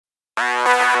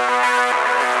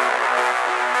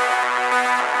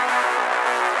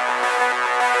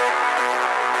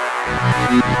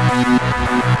Ah,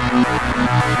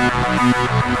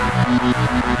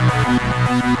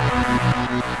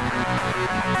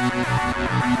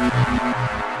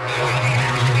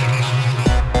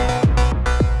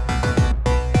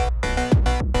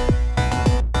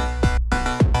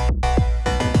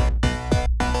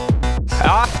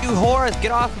 you whores,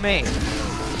 get off me!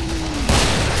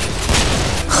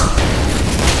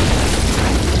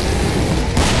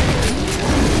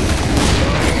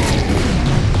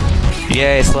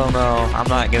 Yay, slow-mo. I'm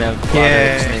not gonna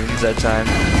bother extending that time.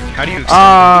 How do you extend?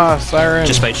 Ah, siren.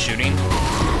 Just by shooting.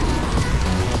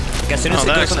 As soon as it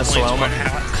goes in a slow-mo.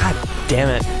 God damn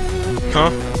it.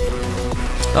 Huh?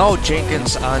 Oh,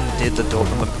 Jenkins undid the door.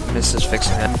 Mrs.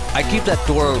 fixing it. I keep that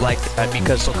door like that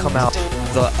because it'll come out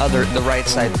the right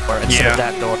side door instead of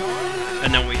that door.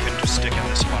 And then we can just stick in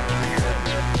this spot over here.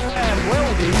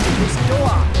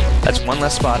 That's one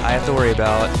less spot I have to worry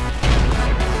about.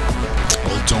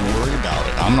 Well, don't worry about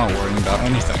it. I'm not worrying about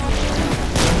anything.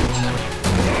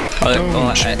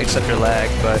 Well, except your lag,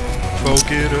 but...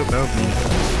 Forget about me.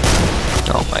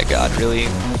 Oh my god, really?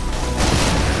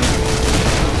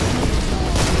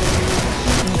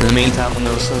 In the meantime, I'm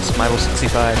gonna listen to Smibble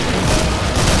 65.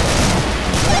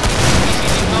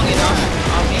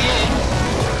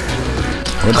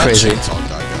 Where'd that Crazy. chainsaw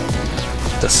guy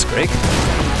go? The Scrig?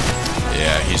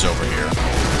 Yeah, he's over here.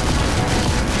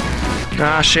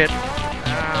 Ah, shit.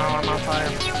 Ow, I'm on fire.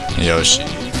 Yoshi,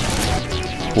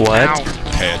 What? Ow.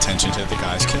 pay attention to the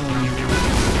guys killing you.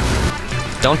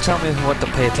 Don't tell me what to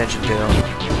pay attention to.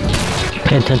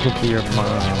 Pay attention to your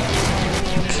mom.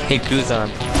 Hey, Guzan.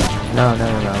 No,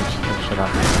 shut up.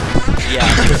 Yeah,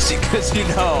 because you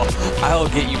know, I will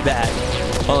get you back.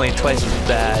 Only twice as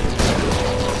bad.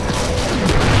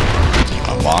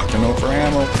 I'm walking over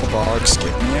ammo box,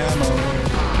 get me ammo.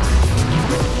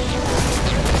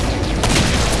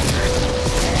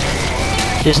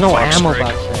 There's no Fox ammo Scrig.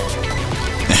 box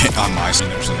there. On my scene,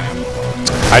 there's an ammo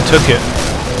box. I took it.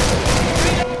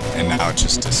 And now it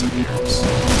just disappears.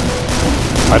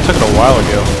 I took it a while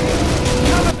ago.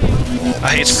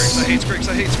 I hate Scrigs, I hate Scrigs,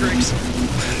 I hate Scrigs.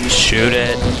 Shoot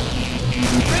it.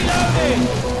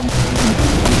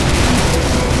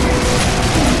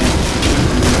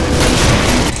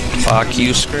 Fuck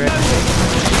you, Scrig.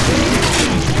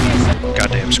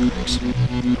 Goddamn Scrigs.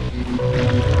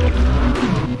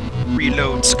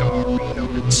 Reload Scar,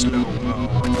 reload in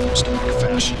slow-mo in historic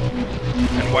fashion.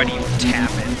 And why do you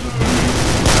tap it?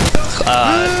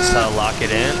 Just lock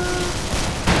it in.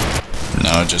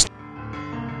 No, just